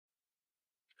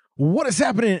What is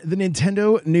happening? The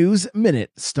Nintendo News Minute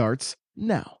starts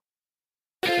now.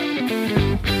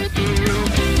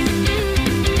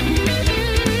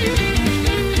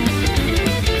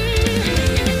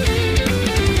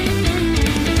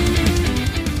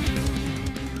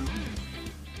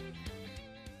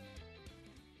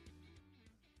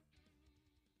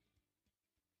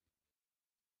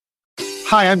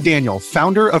 Hi, I'm Daniel,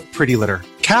 founder of Pretty Litter.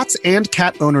 Cats and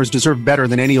cat owners deserve better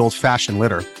than any old-fashioned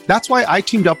litter. That's why I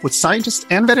teamed up with scientists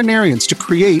and veterinarians to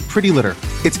create Pretty Litter.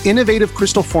 Its innovative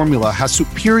crystal formula has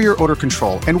superior odor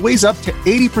control and weighs up to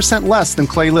 80% less than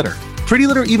clay litter. Pretty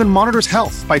Litter even monitors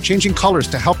health by changing colors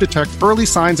to help detect early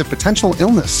signs of potential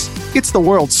illness. It's the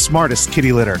world's smartest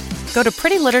kitty litter. Go to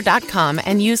prettylitter.com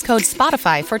and use code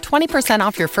SPOTIFY for 20%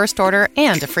 off your first order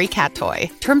and a free cat toy.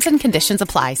 Terms and conditions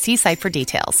apply. See site for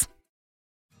details.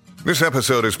 This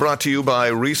episode is brought to you by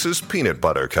Reese's Peanut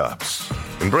Butter Cups.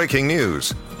 In breaking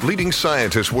news, leading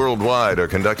scientists worldwide are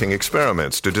conducting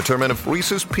experiments to determine if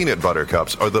Reese's Peanut Butter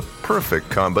Cups are the perfect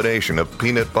combination of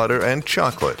peanut butter and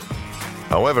chocolate.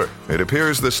 However, it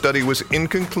appears the study was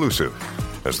inconclusive,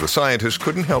 as the scientists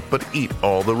couldn't help but eat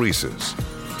all the Reese's.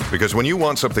 Because when you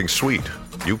want something sweet,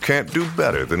 you can't do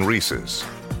better than Reese's.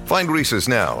 Find Reese's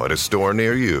now at a store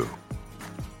near you.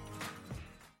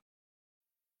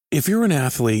 If you're an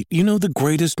athlete, you know the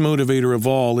greatest motivator of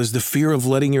all is the fear of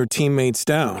letting your teammates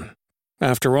down.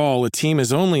 After all, a team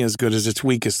is only as good as its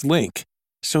weakest link.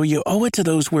 So you owe it to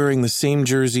those wearing the same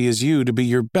jersey as you to be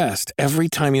your best every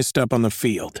time you step on the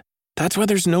field. That's why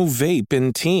there's no vape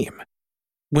in team.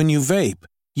 When you vape,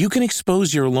 you can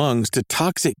expose your lungs to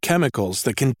toxic chemicals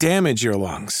that can damage your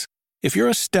lungs. If you're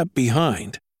a step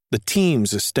behind, the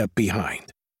team's a step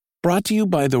behind. Brought to you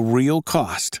by The Real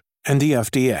Cost and the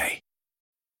FDA.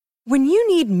 When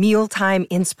you need mealtime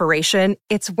inspiration,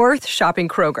 it's worth shopping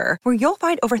Kroger, where you'll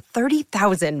find over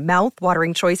 30,000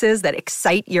 mouth-watering choices that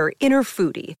excite your inner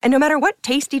foodie. And no matter what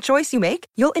tasty choice you make,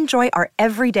 you'll enjoy our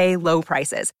everyday low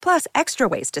prices, plus extra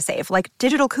ways to save, like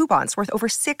digital coupons worth over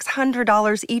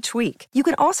 $600 each week. You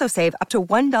can also save up to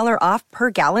 $1 off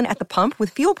per gallon at the pump with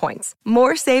fuel points.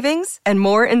 More savings and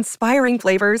more inspiring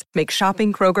flavors make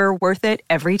shopping Kroger worth it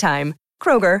every time.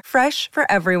 Kroger, fresh for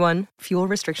everyone. Fuel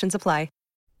restrictions apply.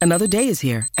 Another day is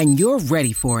here, and you're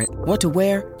ready for it. What to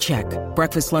wear? Check.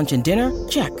 Breakfast, lunch, and dinner?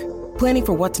 Check. Planning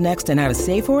for what's next and how to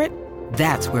save for it?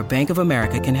 That's where Bank of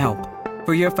America can help.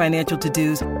 For your financial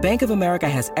to-dos, Bank of America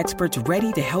has experts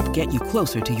ready to help get you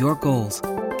closer to your goals.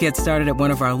 Get started at one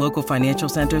of our local financial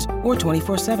centers or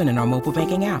 24/7 in our mobile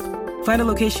banking app. Find a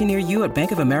location near you at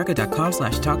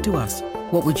bankofamerica.com/talktous.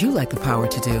 What would you like the power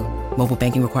to do? Mobile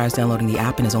banking requires downloading the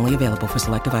app and is only available for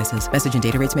select devices. Message and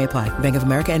data rates may apply. Bank of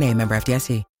America NA, member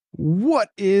FDIC.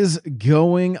 What is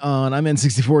going on? I'm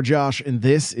N64 Josh, and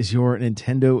this is your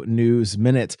Nintendo News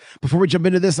Minute. Before we jump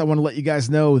into this, I want to let you guys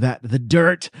know that The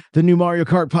Dirt, the new Mario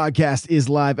Kart podcast, is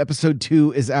live. Episode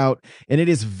 2 is out, and it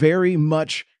is very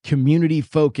much community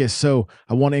focused. So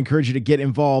I want to encourage you to get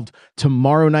involved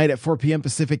tomorrow night at 4 p.m.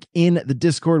 Pacific in the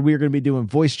Discord. We are going to be doing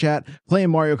voice chat, playing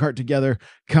Mario Kart together.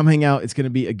 Come hang out. It's going to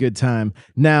be a good time.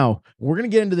 Now, we're going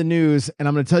to get into the news, and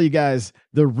I'm going to tell you guys,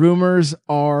 the rumors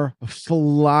are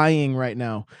flying right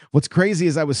now. What's crazy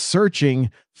is I was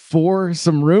searching for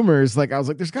some rumors. I was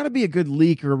like, there's got to be a good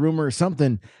leak or a rumor or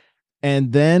something.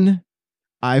 And then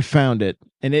I found it,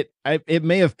 and it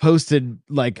may have posted,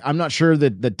 I'm not sure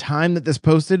that the time that this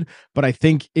posted, but I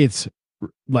think it's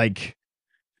I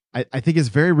think it's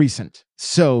very recent.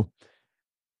 So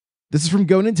this is from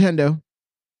Go Nintendo.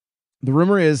 The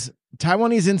rumor is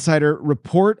Taiwanese insider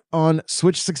report on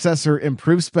Switch successor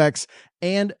improved specs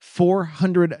and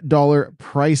 $400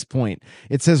 price point.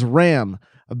 It says RAM,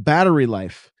 battery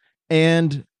life,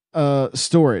 and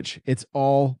storage. It's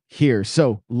all here.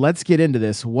 So let's get into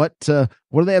this. What do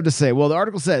they have to say? Well, the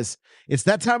article says it's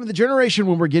that time of the generation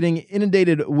when we're getting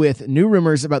inundated with new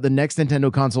rumors about the next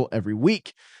Nintendo console every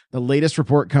week. The latest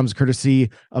report comes courtesy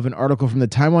of an article from the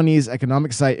Taiwanese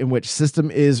economic site in which system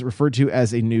is referred to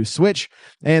as a new Switch,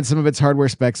 and some of its hardware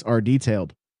specs are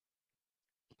detailed.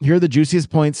 Here are the juiciest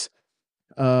points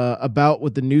about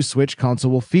what the new Switch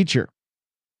console will feature.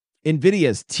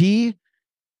 NVIDIA's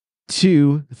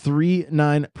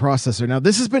T239 processor. Now,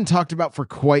 this has been talked about for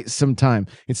quite some time.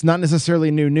 It's not necessarily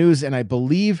new news, and I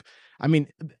believe,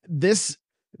 this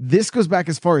goes back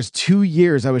as far as 2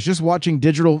 years. I was just watching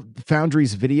Digital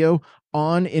Foundry's video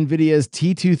on NVIDIA's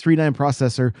T239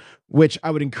 processor, which I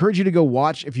would encourage you to go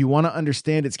watch if you want to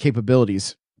understand its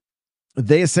capabilities.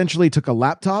 They essentially took a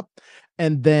laptop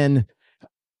and then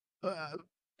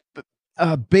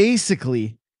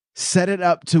basically set it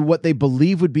up to what they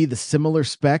believe would be the similar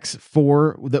specs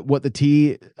for what the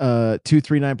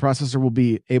T239 processor will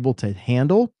be able to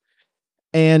handle.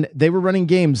 And they were running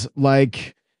games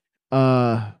like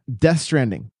Death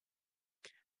Stranding,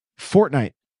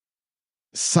 Fortnite,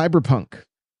 Cyberpunk.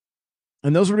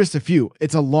 And those were just a few.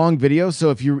 It's a long video, so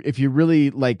if you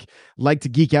really like to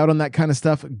geek out on that kind of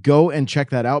stuff, go and check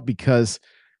that out, because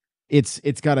it's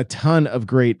got a ton of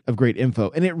great info.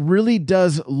 And it really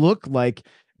does look like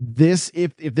this,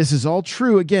 if this is all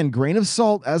true, again, grain of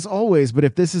salt as always, but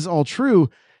if this is all true,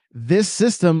 this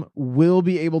system will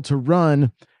be able to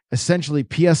run essentially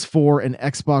PS4 and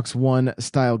Xbox One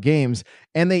style games.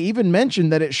 And they even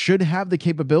mentioned that it should have the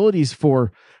capabilities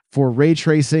for ray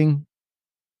tracing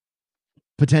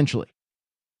potentially.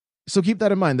 So keep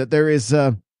that in mind, that there is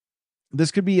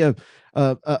this could be a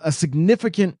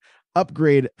significant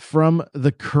upgrade from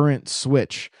the current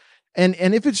Switch. And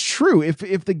if it's true, if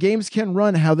the games can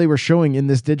run how they were showing in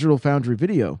this Digital Foundry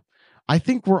video, I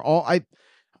think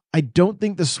I don't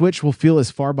think the Switch will feel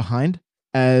as far behind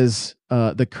as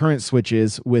the current Switch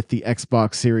is with the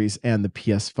Xbox Series and the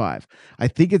PS5. I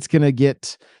think it's going to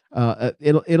get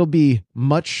it'll be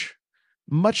much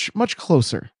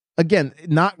closer. Again,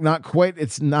 not quite.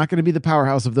 It's not going to be the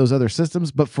powerhouse of those other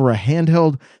systems, but for a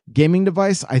handheld gaming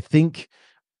device, I think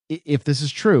if this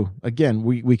is true, again,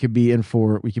 we could be in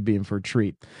for a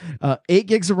treat. 8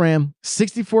 gigs of RAM,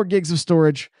 64 gigs of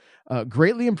storage,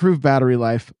 greatly improved battery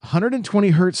life, 120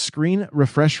 hertz screen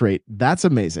refresh rate. That's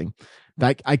amazing.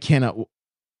 I cannot.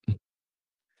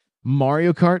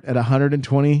 Mario Kart at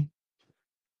 120.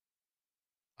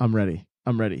 I'm ready.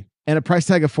 And a price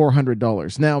tag of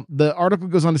 $400. Now, the article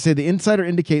goes on to say the insider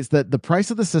indicates that the price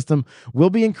of the system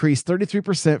will be increased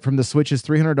 33% from the Switch's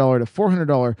 $300 to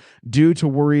 $400 due to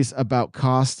worries about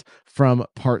cost from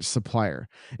parts supplier.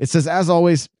 It says, as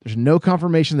always, there's no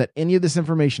confirmation that any of this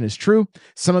information is true.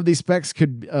 Some of these specs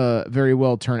could very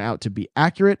well turn out to be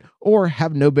accurate or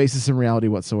have no basis in reality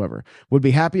whatsoever. Would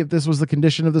be happy if this was the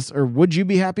condition of this, or would you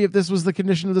be happy if this was the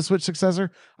condition of the Switch successor?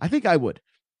 I think I would.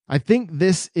 I think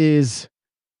this is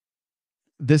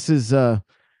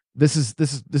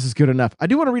good enough. I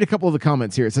do want to read a couple of the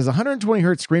comments here. It says 120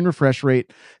 hertz screen refresh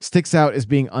rate sticks out as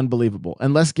being unbelievable,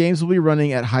 unless games will be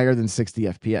running at higher than 60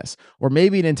 FPS. Or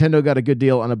maybe Nintendo got a good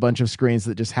deal on a bunch of screens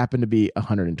that just happen to be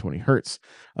 120 hertz.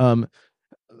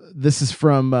 This is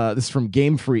from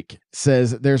Game Freak.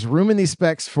 Says there's room in these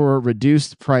specs for a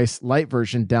reduced price light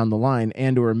version down the line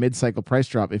and or a mid-cycle price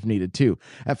drop if needed too.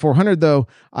 At $400 though,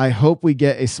 I hope we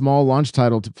get a small launch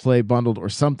title to play bundled or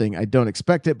something. I don't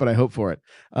expect it, but I hope for it.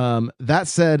 That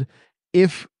said,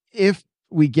 if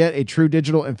we get a true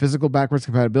digital and physical backwards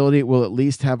compatibility, we'll at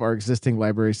least have our existing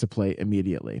libraries to play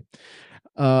immediately.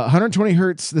 120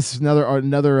 hertz. This is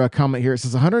another comment here. It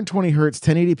says 120 hertz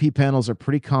 1080p panels are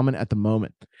pretty common at the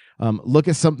moment. Look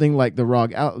at something like the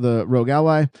Rogue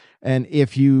Ally, and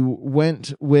if you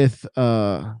went with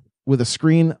a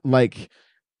screen like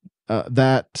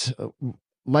that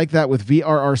with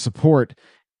VRR support,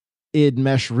 it'd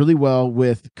mesh really well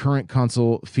with current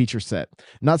console feature set.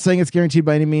 Not saying it's guaranteed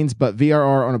by any means, but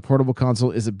VRR on a portable console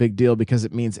is a big deal because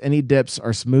it means any dips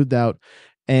are smoothed out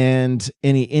and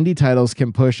any indie titles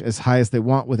can push as high as they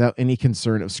want without any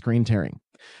concern of screen tearing.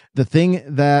 The thing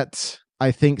that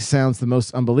I think sounds the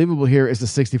most unbelievable here is the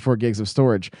 64 gigs of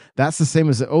storage. That's the same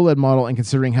as the OLED model, and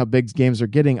considering how big games are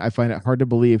getting, I find it hard to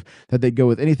believe that they'd go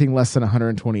with anything less than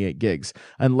 128 gigs,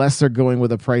 unless they're going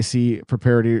with a pricey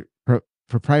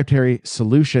proprietary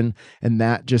solution, and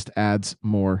that just adds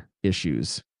more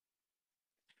issues.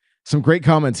 Some great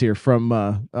comments here from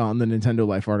on the Nintendo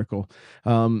Life article.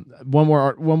 One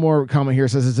more comment here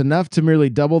says, it's enough to merely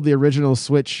double the original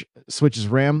Switch's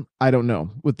RAM. I don't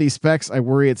know. With these specs, I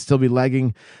worry it'd still be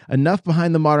lagging enough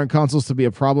behind the modern consoles to be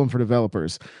a problem for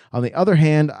developers. On the other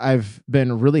hand, I've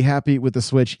been really happy with the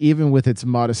Switch, even with its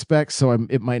modest specs, so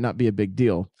it might not be a big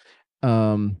deal.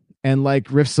 And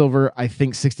like Rift Silver, I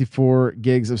think 64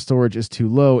 gigs of storage is too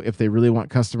low if they really want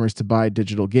customers to buy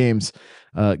digital games.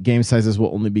 Game sizes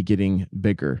will only be getting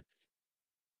bigger.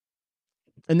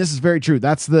 And this is very true.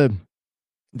 That's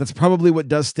probably what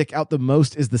does stick out the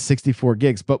most is the 64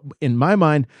 gigs. But in my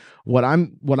mind, what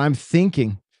I'm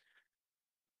thinking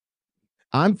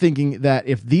that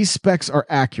if these specs are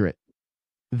accurate,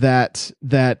 that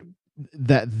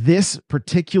this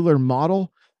particular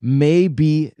model may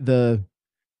be the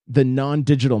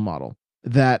non-digital model,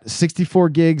 that 64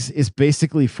 gigs is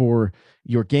basically for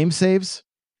your game saves,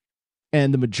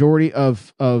 and the majority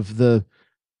of the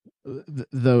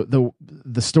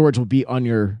storage will be on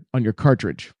your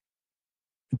cartridge.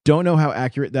 Don't know how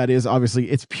accurate that is.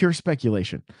 Obviously, it's pure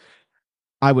speculation.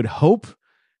 I would hope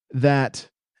that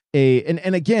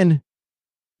and again,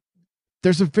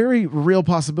 there's a very real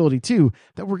possibility too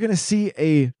that we're going to see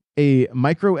a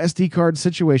micro SD card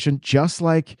situation, just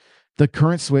like the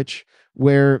current Switch,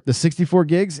 where the 64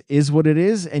 gigs is what it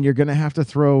is, and you're going to have to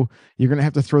throw the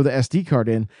SD card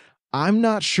in. I'm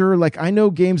not sure. Like, I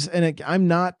know games, and I'm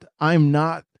not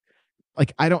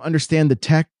like, I don't understand the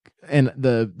tech and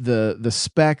the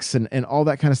specs and all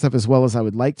that kind of stuff as well as I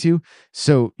would like to.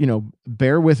 So,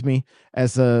 bear with me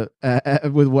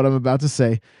with what I'm about to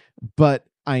say. But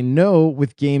I know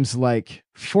with games like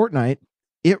Fortnite,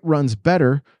 it runs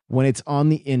better when it's on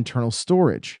the internal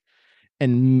storage.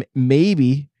 And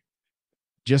maybe,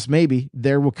 just maybe,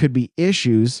 could be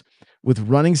issues with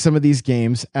running some of these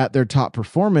games at their top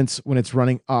performance when it's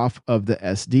running off of the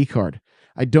SD card.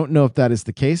 I don't know if that is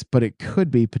the case, but it could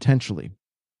be potentially.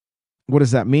 What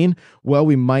does that mean? Well,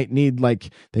 we might need,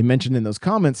 like they mentioned in those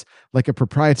comments, like a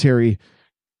proprietary,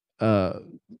 the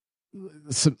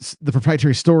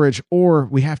proprietary storage, or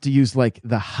we have to use like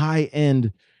the high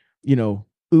end,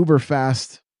 uber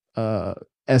fast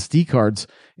SD cards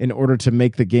in order to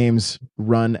make the games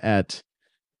run at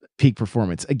peak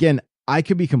performance. Again, I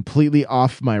could be completely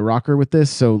off my rocker with this,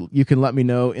 so you can let me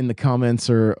know in the comments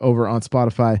or over on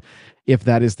Spotify if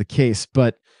that is the case.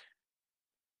 But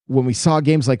when we saw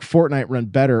games like Fortnite run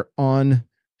better on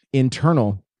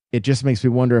internal, it just makes me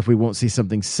wonder if we won't see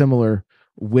something similar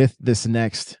with this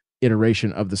next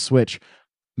iteration of the Switch.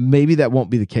 Maybe that won't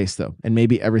be the case though, and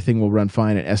maybe everything will run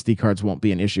fine and SD cards won't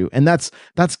be an issue. And that's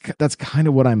kind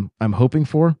of what I'm hoping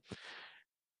for.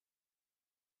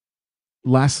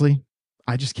 Lastly,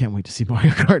 I just can't wait to see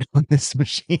Mario Kart on this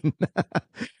machine.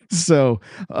 So,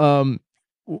 are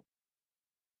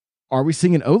we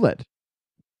seeing an OLED?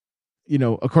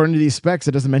 According to these specs,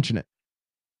 it doesn't mention it.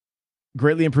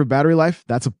 Greatly improved battery life.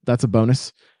 That's a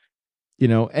bonus.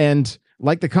 And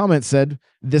like the comment said,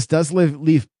 this does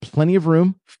leave plenty of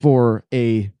room for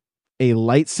a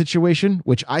light situation,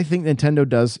 which I think Nintendo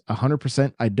does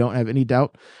 100%. I don't have any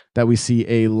doubt that we see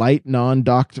a light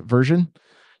non-docked version.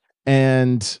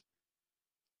 And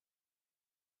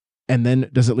then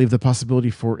does it leave the possibility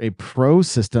for a pro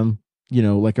system,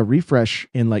 like a refresh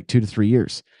in like 2 to 3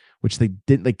 years, which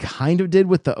they kind of did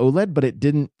with the OLED, but it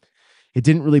didn't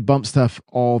really bump stuff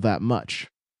all that much.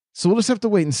 So we'll just have to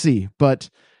wait and see. But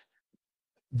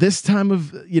this time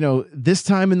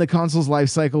in the console's life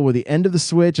cycle, with the end of the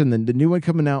Switch and then the new one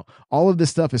coming out, all of this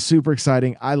stuff is super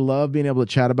exciting. I love being able to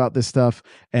chat about this stuff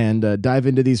and dive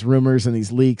into these rumors and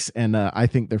these leaks, and I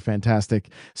think they're fantastic.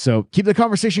 So keep the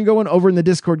conversation going over in the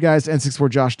Discord, guys,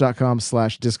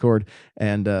 n64josh.com/Discord,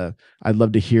 and I'd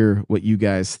love to hear what you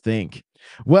guys think.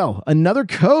 Well, another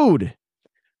code,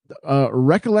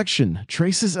 Recollection,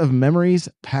 Traces of Memories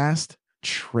Past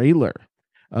trailer.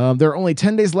 There are only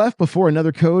 10 days left before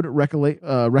another code,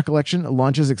 Recollection,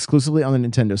 launches exclusively on the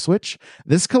Nintendo Switch.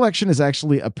 This collection is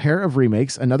actually a pair of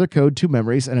remakes. Another Code, Two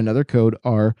Memories, and Another Code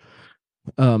are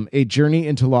A Journey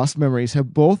into Lost Memories,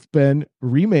 have both been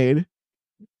remade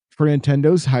for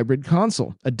Nintendo's hybrid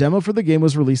console. A demo for the game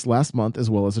was released last month, as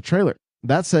well as a trailer.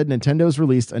 That said, Nintendo's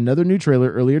released another new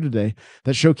trailer earlier today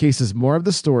that showcases more of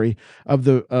the story of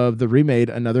the remade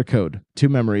Another Code, Two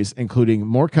Memories, including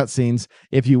more cutscenes.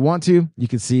 If you want to, you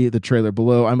can see the trailer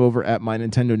below. I'm over at My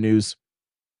Nintendo News.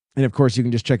 And of course, you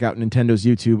can just check out Nintendo's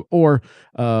YouTube or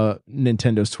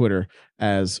Nintendo's Twitter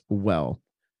as well.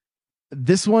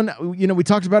 This one, we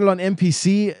talked about it on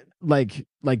NPC. Like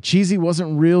Cheesy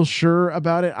wasn't real sure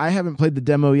about it. I haven't played the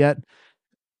demo yet.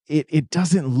 It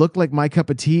doesn't look like my cup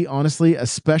of tea, honestly,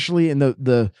 especially in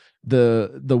the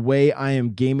way I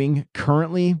am gaming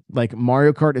currently. Like,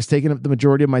 Mario Kart is taking up the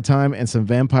majority of my time, and some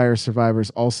Vampire Survivors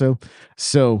also.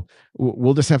 So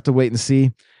we'll just have to wait and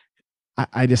see.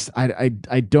 I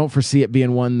don't foresee it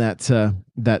being one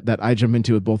that I jump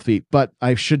into with both feet, but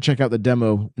I should check out the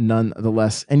demo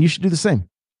nonetheless, and you should do the same.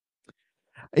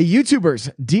 A YouTuber's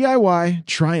DIY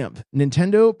triumph.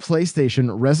 Nintendo PlayStation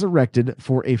resurrected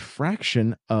for a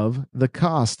fraction of the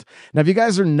cost. Now, if you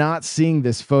guys are not seeing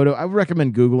this photo, I would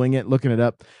recommend Googling it, looking it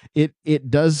up. It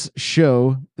does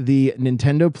show the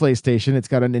Nintendo PlayStation. It's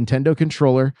got a Nintendo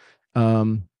controller,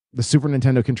 the Super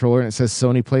Nintendo controller, and it says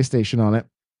Sony PlayStation on it.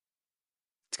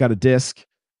 It's got a disc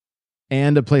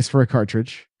and a place for a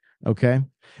cartridge. Okay.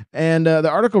 And the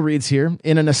article reads here,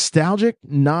 in a nostalgic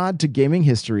nod to gaming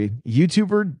history,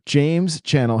 YouTuber James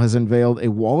Channel has unveiled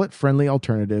a wallet-friendly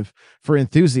alternative for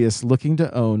enthusiasts looking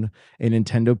to own a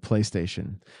Nintendo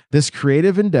PlayStation. This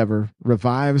creative endeavor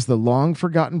revives the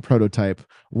long-forgotten prototype,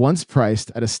 once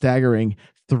priced at a staggering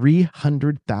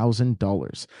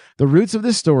 $300,000. The roots of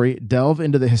this story delve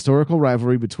into the historical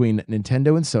rivalry between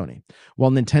Nintendo and Sony.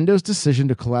 While Nintendo's decision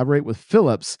to collaborate with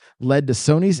Philips led to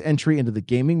Sony's entry into the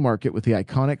gaming market with the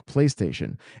iconic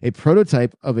PlayStation, a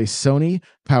prototype of a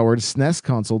Sony-powered SNES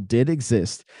console did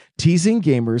exist, teasing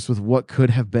gamers with what could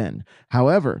have been.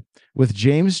 However, with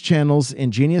James Channel's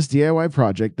ingenious DIY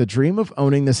project, the dream of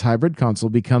owning this hybrid console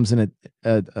becomes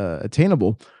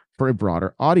attainable for a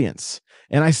broader audience.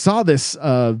 And I saw this.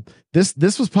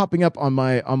 This was popping up on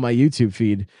my YouTube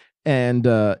feed, and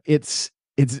it's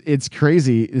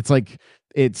crazy. It's like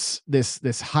it's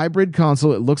this hybrid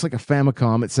console. It looks like a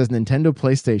Famicom. It says Nintendo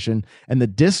PlayStation, and the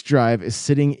disc drive is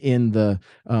sitting in the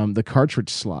cartridge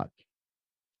slot.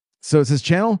 So it says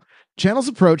Channel's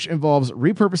approach involves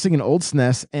repurposing an old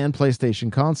SNES and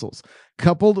PlayStation consoles,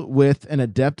 coupled with an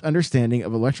adept understanding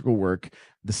of electrical work.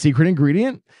 The secret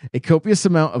ingredient? A copious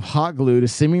amount of hot glue to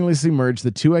seamlessly merge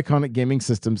the two iconic gaming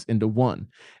systems into one.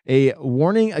 A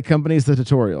warning accompanies the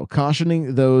tutorial,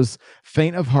 cautioning those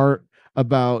faint of heart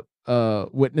about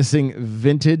witnessing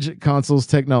vintage consoles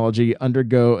technology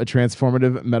undergo a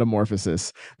transformative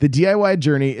metamorphosis. The DIY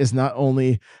journey is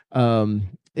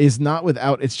not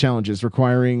without its challenges,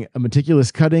 requiring a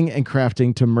meticulous cutting and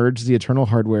crafting to merge the eternal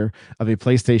hardware of a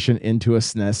PlayStation into a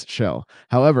SNES shell.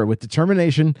 However, with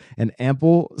determination and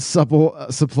ample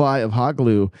supply of hot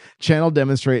glue, Channel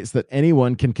demonstrates that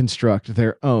anyone can construct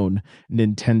their own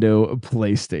Nintendo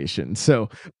PlayStation. So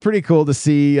pretty cool to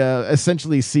see,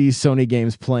 essentially see Sony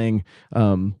games playing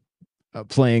on a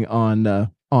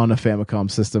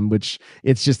Famicom system, which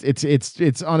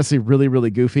it's honestly really,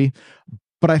 really goofy.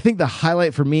 But I think the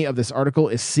highlight for me of this article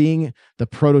is seeing the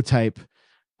prototype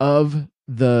of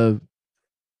the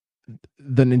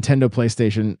Nintendo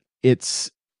PlayStation. It's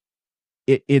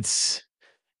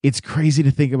crazy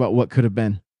to think about what could have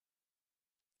been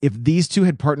if these two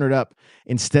had partnered up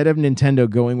instead of Nintendo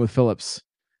going with Philips.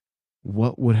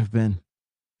 What would have been?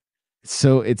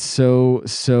 So it's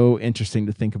so interesting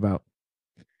to think about.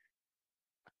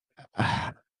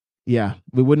 Yeah,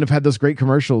 we wouldn't have had those great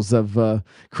commercials of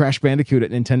Crash Bandicoot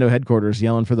at Nintendo headquarters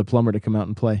yelling for the plumber to come out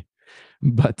and play.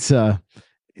 But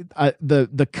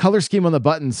the color scheme on the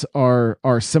buttons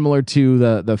are similar to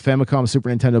the Famicom Super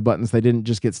Nintendo buttons. They didn't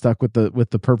just get stuck with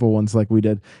the purple ones like we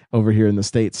did over here in the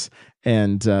States.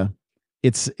 And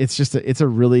it's a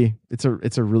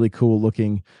really cool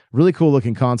looking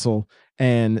console.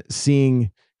 And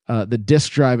seeing the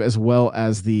disc drive as well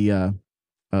as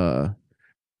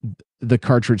the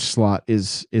cartridge slot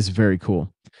is very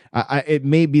cool. It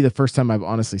may be the first time I've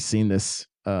honestly seen this,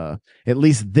 at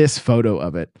least this photo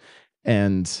of it.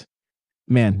 And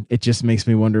man, it just makes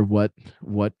me wonder what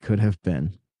could have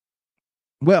been.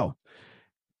 Well,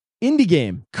 indie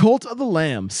game Cult of the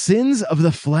Lamb, Sins of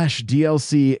the Flesh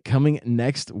DLC coming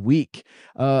next week.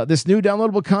 This new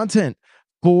downloadable content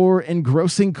for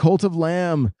engrossing Cult of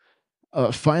Lamb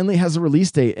finally has a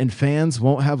release date, and fans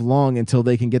won't have long until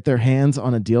they can get their hands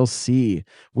on a DLC,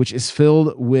 which is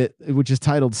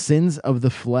titled Sins of the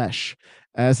Flesh.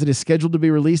 As it is scheduled to be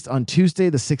released on Tuesday,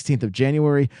 the 16th of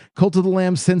January, Cult of the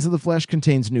Lamb Sins of the Flesh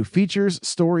contains new features,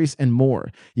 stories, and more.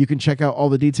 You can check out all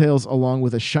the details along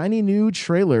with a shiny new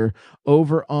trailer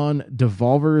over on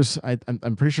Devolver's,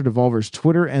 I'm pretty sure Devolver's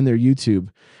Twitter and their YouTube.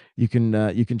 You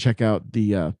can check out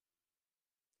the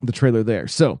trailer there.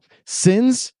 So,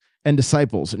 Sins and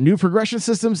Disciples. New progression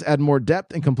systems add more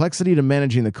depth and complexity to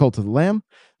managing the Cult of the Lamb.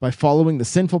 By following the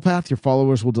sinful path, your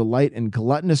followers will delight in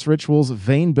gluttonous rituals,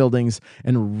 vain buildings,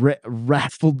 and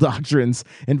wrathful doctrines.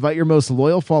 Invite your most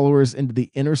loyal followers into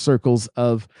the inner circles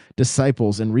of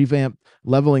disciples and revamp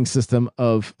leveling system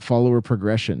of follower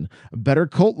progression. Better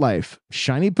cult life,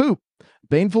 shiny poop,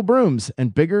 baneful brooms,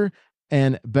 and bigger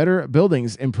and better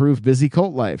buildings improve busy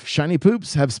cult life. Shiny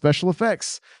poops have special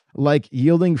effects like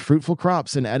yielding fruitful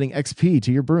crops and adding XP to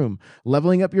your broom.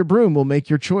 Leveling up your broom will make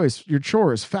your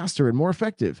chores faster and more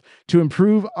effective. To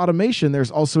improve automation,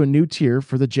 there's also a new tier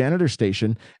for the janitor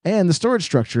station and the storage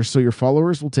structure, so your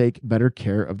followers will take better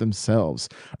care of themselves.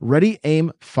 Ready,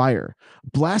 aim, fire.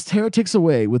 Blast heretics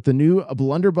away with the new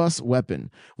blunderbuss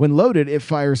weapon. When loaded, it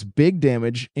fires big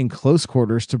damage in close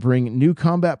quarters to bring new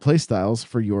combat playstyles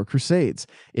for your crusades.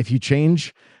 If you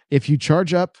charge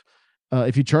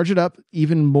it up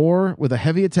even more with a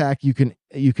heavy attack, you can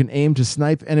you can aim to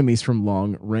snipe enemies from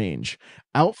long range.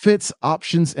 Outfits,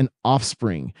 options, and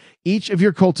offspring. Each of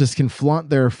your cultists can flaunt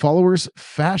their followers'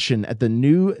 fashion at the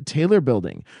new Taylor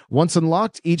building. Once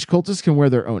unlocked, each cultist can wear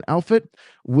their own outfit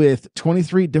with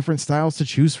 23 different styles to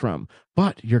choose from.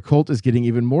 But your cult is getting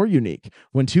even more unique.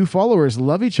 When two followers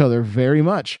love each other very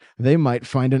much, they might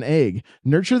find an egg.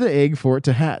 Nurture the egg for it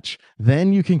to hatch.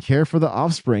 Then you can care for the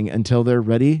offspring until they're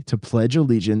ready to pledge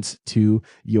allegiance to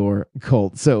your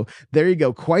cult. So there you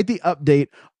go. Quite the update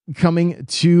coming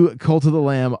to Cult of the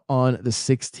Lamb on the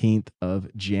 16th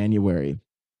of January.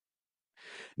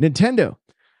 Nintendo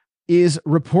is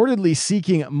reportedly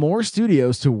seeking more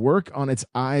studios to work on its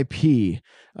IP.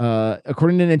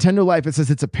 According to Nintendo Life, it says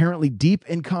it's apparently deep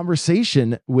in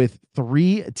conversation with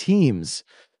 3 teams.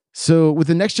 So with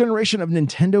the next generation of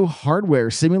Nintendo hardware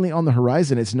seemingly on the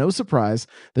horizon, it's no surprise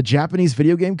the Japanese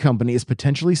video game company is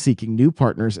potentially seeking new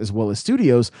partners as well as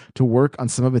studios to work on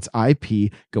some of its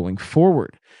IP going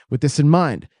forward. With this in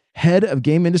mind, head of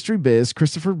Game Industry Biz,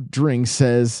 Christopher Dring,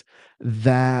 says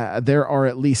that there are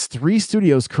at least 3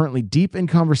 studios currently deep in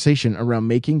conversation around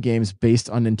making games based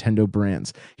on Nintendo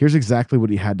brands. Here's exactly what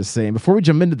he had to say. And before we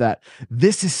jump into that,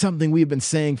 this is something we've been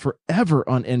saying forever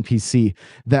on NPC,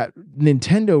 that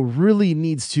Nintendo really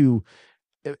needs to,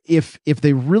 if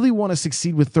they really want to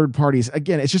succeed with third parties,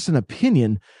 again, it's just an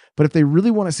opinion, but if they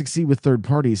really want to succeed with third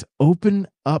parties, open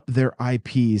up their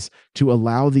IPs to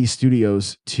allow these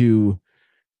studios to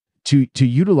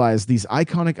utilize these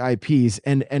iconic IPs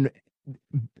and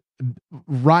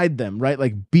ride them, right?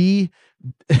 Like be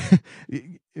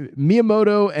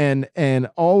Miyamoto and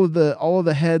all of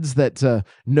the heads that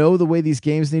know the way these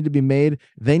games need to be made.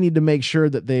 They need to make sure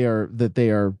that they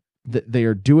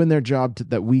are doing their job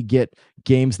that we get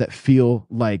games that feel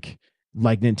like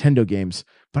Nintendo games.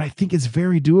 But I think it's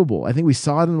very doable. I think we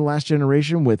saw it in the last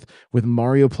generation with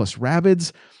Mario plus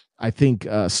Rabbids. I think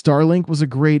Starlink was a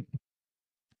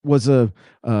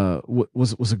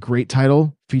great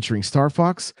title featuring Star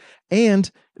Fox, and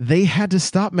they had to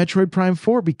stop Metroid Prime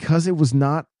 4 because it was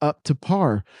not up to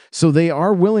par. So they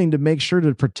are willing to make sure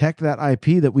to protect that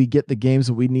IP, that we get the games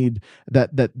that we need,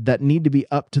 that need to be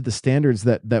up to the standards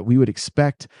that we would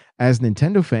expect as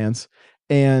Nintendo fans.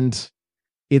 And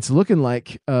it's looking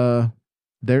like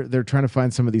they're trying to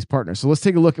find some of these partners. So let's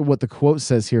take a look at what the quote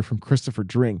says here from Christopher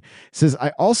Dring. It says, I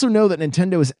also know that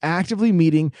Nintendo is actively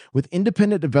meeting with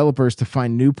independent developers to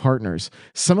find new partners.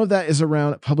 Some of that is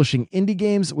around publishing indie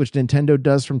games, which Nintendo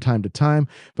does from time to time,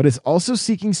 but it's also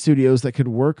seeking studios that could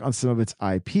work on some of its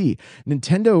IP.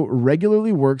 Nintendo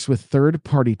regularly works with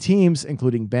third-party teams,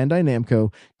 including Bandai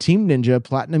Namco, Team Ninja,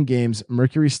 Platinum Games,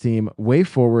 Mercury Steam,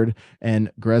 WayForward,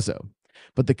 and Grezzo.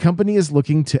 But the company is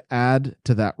looking to add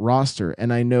to that roster,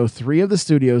 and I know 3 of the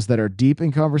studios that are deep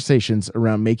in conversations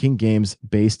around making games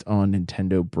based on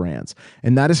Nintendo brands,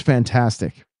 and that is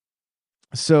fantastic.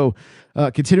 So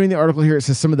continuing the article here, it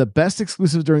says some of the best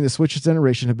exclusives during the Switch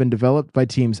generation have been developed by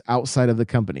teams outside of the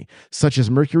company, such as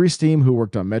Mercury Steam, who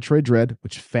worked on Metroid Dread,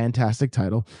 which is a fantastic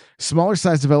title. Smaller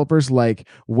size developers like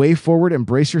WayForward and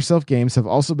Brace Yourself Games have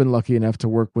also been lucky enough to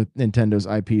work with Nintendo's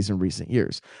IPs in recent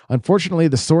years. Unfortunately,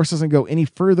 the source doesn't go any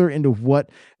further into what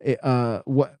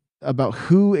about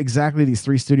who exactly these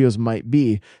 3 studios might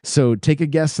be. So take a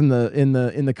guess in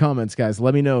the comments, guys.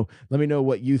 Let me know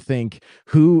what you think.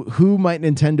 Who might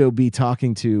Nintendo be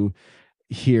talking to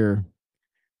here?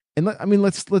 And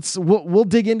we'll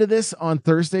dig into this on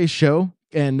Thursday's show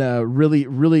and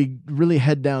really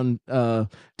head down to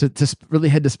really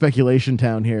head to speculation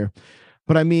town here.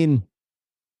 But I mean,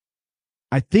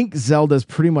 I think Zelda's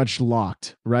pretty much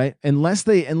locked, right? Unless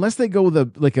they go with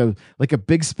a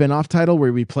big spin-off title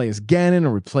where we play as Ganon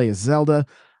or we play as Zelda.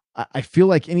 I feel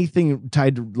like anything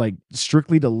tied like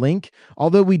strictly to Link,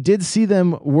 although we did see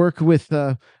them work with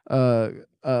Koei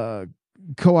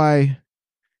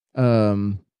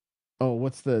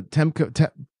what's the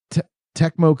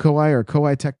Tecmo Koei or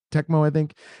Koei Tecmo, I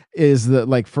think, is the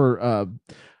like for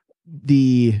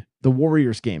the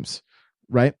Warriors games,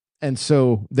 right? And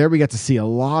so there we got to see a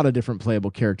lot of different playable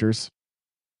characters.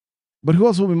 But who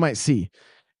else will we might see?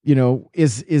 You know,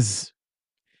 is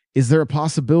there a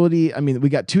possibility? I mean, we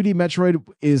got 2D Metroid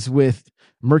is with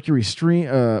Mercury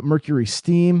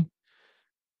Steam.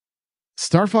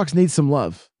 Star Fox needs some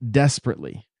love,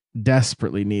 desperately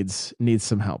needs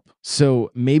some help. So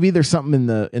maybe there's something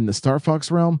in the Star Fox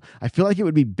realm. I feel like it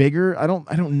would be bigger. I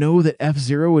don't know that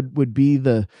F-Zero would be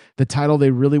the title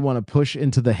they really want to push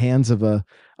into the hands of a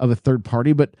third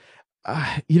party, but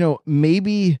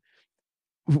maybe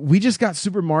we just got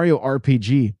Super Mario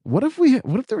RPG. What if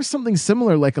there was something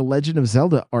similar, like a Legend of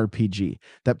Zelda RPG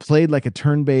that played like a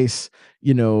turn-based,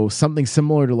 something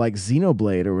similar to like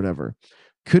Xenoblade or whatever?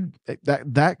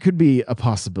 that could be a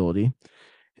possibility.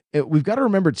 We've got to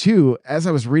remember too, as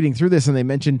I was reading through this and they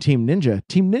mentioned Team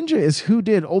Ninja is who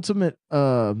did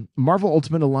Marvel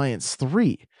Ultimate Alliance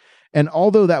 3. And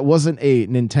although that wasn't a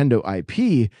Nintendo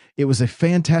IP, it was a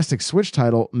fantastic Switch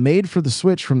title made for the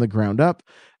Switch from the ground up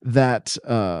that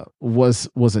was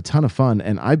a ton of fun.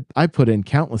 And I put in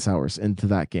countless hours into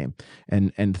that game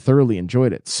and thoroughly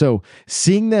enjoyed it. So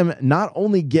seeing them not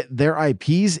only get their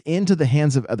IPs into the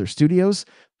hands of other studios,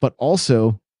 but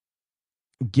also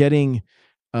getting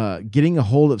a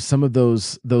hold of some of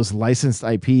those licensed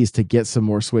IPs to get some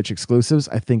more Switch exclusives,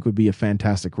 I think would be a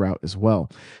fantastic route as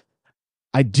well.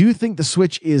 I do think the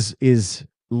Switch is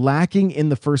lacking in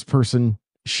the first-person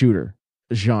shooter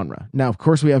genre. Now, of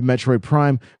course, we have Metroid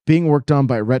Prime being worked on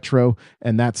by Retro,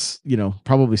 and that's,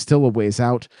 probably still a ways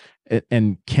out,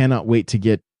 and cannot wait to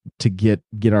get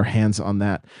our hands on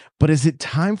that. But is it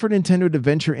time for Nintendo to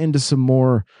venture into some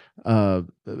more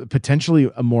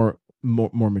potentially a more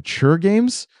mature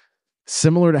games,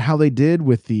 similar to how they did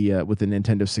with the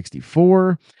Nintendo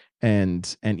 64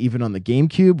 and even on the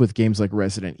GameCube with games like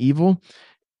Resident Evil?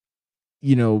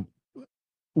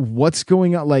 What's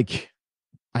going on? Like,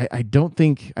 I don't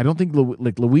think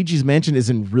like Luigi's Mansion is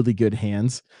in really good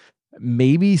hands.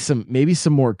 Maybe some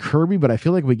more Kirby, but I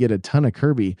feel like we get a ton of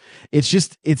Kirby. It's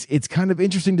just it's kind of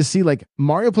interesting to see, like,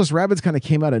 Mario plus Rabbids kind of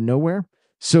came out of nowhere.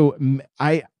 So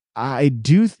I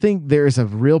do think there's a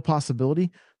real possibility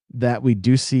that we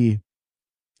do see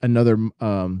another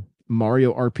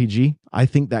Mario RPG. I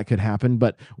think that could happen,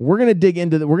 but we're going to dig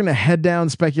into we're going to head down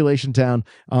Speculation Town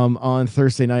on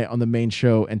Thursday night on the main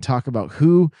show and talk about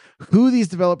who these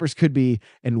developers could be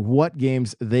and what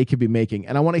games they could be making.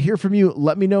 And I want to hear from you.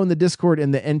 Let me know in the Discord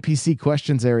in the NPC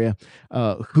questions area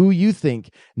who you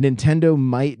think Nintendo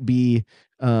might be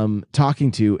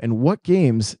talking to and what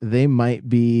games they might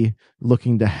be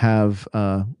looking to have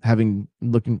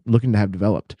looking to have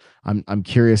developed. I'm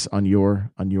curious on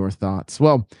your thoughts.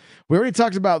 Well, we already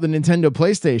talked about the Nintendo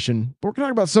PlayStation, but we're going to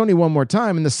talk about Sony one more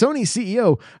time. And the Sony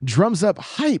CEO drums up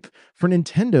hype for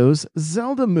Nintendo's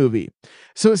Zelda movie.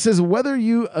 So it says, whether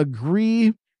you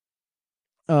agree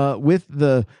with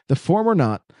the form or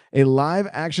not, a live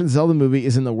action Zelda movie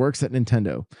is in the works at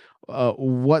Nintendo.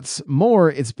 What's more,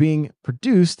 it's being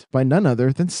produced by none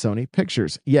other than Sony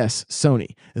Pictures. Yes,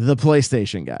 Sony, the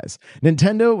PlayStation guys.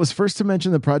 Nintendo was first to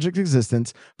mention the project's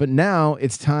existence, but now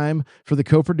it's time for the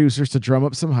co-producers to drum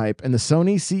up some hype, and the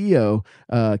Sony CEO,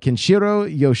 Kenshiro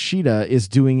Yoshida, is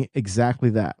doing exactly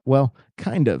that. Well,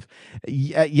 kind of.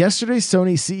 At yesterday's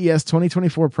Sony CES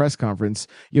 2024 press conference,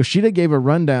 Yoshida gave a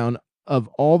rundown of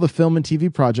all the film and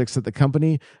TV projects that the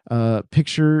company's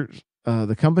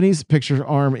picture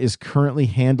arm is currently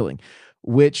handling,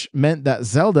 which meant that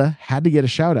Zelda had to get a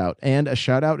shout out, and a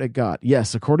shout out it got.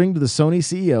 Yes, according to the Sony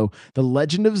CEO, the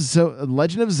Legend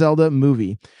of Zelda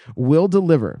movie will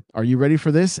deliver, are you ready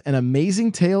for this? An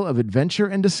amazing tale of adventure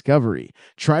and discovery.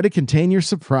 Try to contain your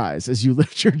surprise as you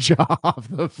lift your jaw off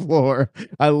the floor.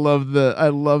 I love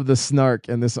the snark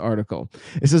in this article.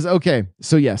 It says, okay,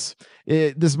 so yes,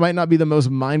 this might not be the most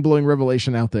mind-blowing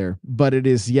revelation out there, but it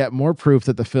is yet more proof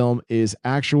that the film is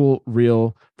actual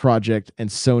real project and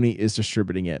Sony is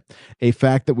distributing it. A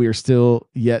fact that we are still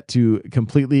yet to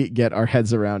completely get our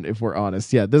heads around, if we're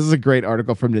honest. Yeah, this is a great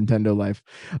article from Nintendo Life.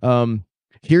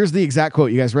 Here's the exact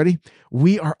quote. You guys ready?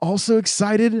 We are also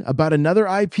excited about another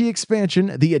IP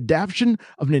expansion, the adaptation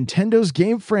of Nintendo's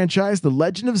game franchise, The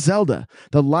Legend of Zelda.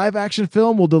 The live-action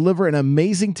film will deliver an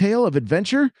amazing tale of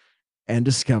adventure and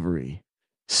discovery.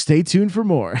 Stay tuned for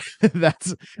more.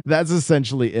 That's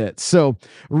essentially it. So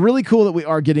really cool that we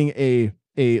are getting a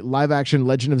live action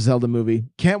Legend of Zelda movie.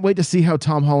 Can't wait to see how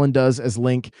Tom Holland does as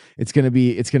Link. It's gonna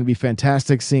be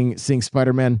fantastic seeing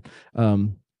Spider-Man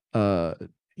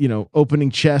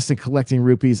opening chests and collecting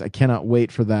rupees. I cannot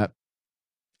wait for that.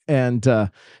 And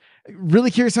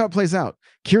really curious how it plays out.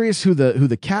 Curious who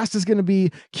the cast is going to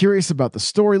be. Curious about the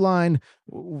storyline.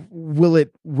 Will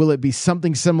it be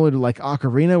something similar to like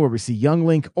Ocarina, where we see young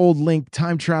Link, old Link,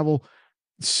 time travel?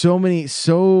 So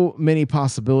many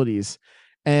possibilities.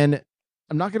 And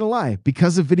I'm not going to lie,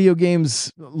 because of video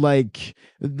games, like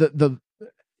the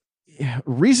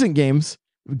recent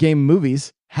game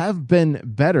movies have been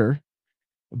better,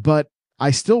 but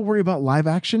I still worry about live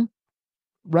action,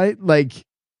 right? Like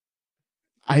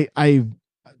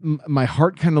my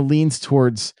heart kind of leans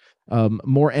towards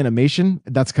more animation.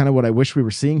 That's kind of what I wish we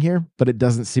were seeing here, but it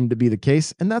doesn't seem to be the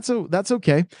case, and that's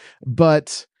okay.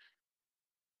 But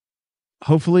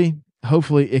hopefully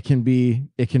it can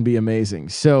be amazing.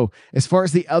 So as far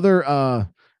as the other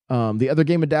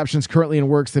game adaptations currently in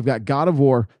works, they've got God of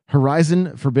War,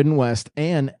 Horizon Forbidden West,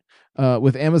 and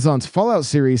with Amazon's Fallout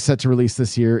series set to release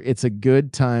this year, it's a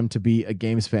good time to be a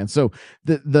games fan. So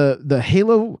the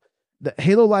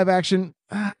Halo live action,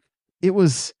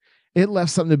 it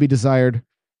left something to be desired.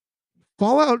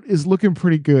 Fallout is looking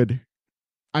pretty good.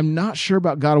 I'm not sure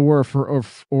about God of War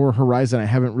or Horizon. I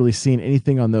haven't really seen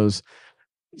anything on those.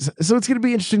 So it's going to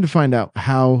be interesting to find out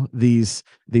how these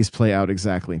play out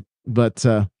exactly. But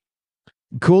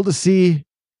cool to see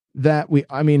that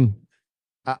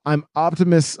I'm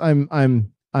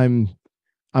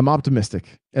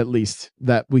optimistic, at least,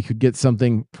 that we could get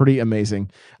something pretty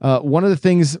amazing. One of the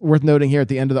things worth noting here at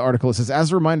the end of the article, it says,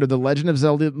 as a reminder, the Legend of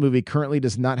Zelda movie currently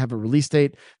does not have a release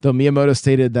date, though Miyamoto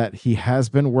stated that he has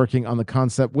been working on the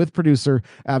concept with producer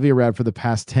Avi Arad for the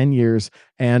past 10 years,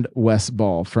 and Wes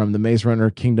Ball from the Maze Runner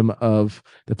Kingdom of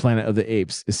the Planet of the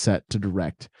Apes is set to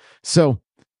direct. So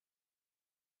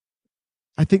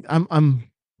I think I'm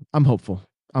hopeful.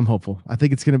 I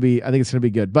think it's going to be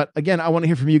good. But again, I want to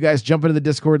hear from you guys. Jump into the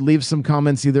Discord, leave some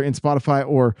comments either in Spotify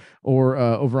or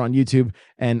over on YouTube,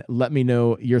 and let me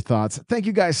know your thoughts. Thank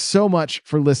you guys so much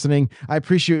for listening. I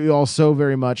appreciate you all so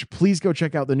very much. Please go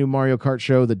check out the new Mario Kart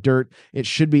show, The Dirt. It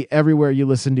should be everywhere you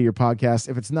listen to your podcast.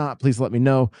 If it's not, please let me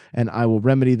know and I will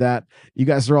remedy that. You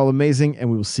guys are all amazing, and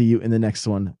we will see you in the next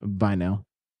one. Bye now.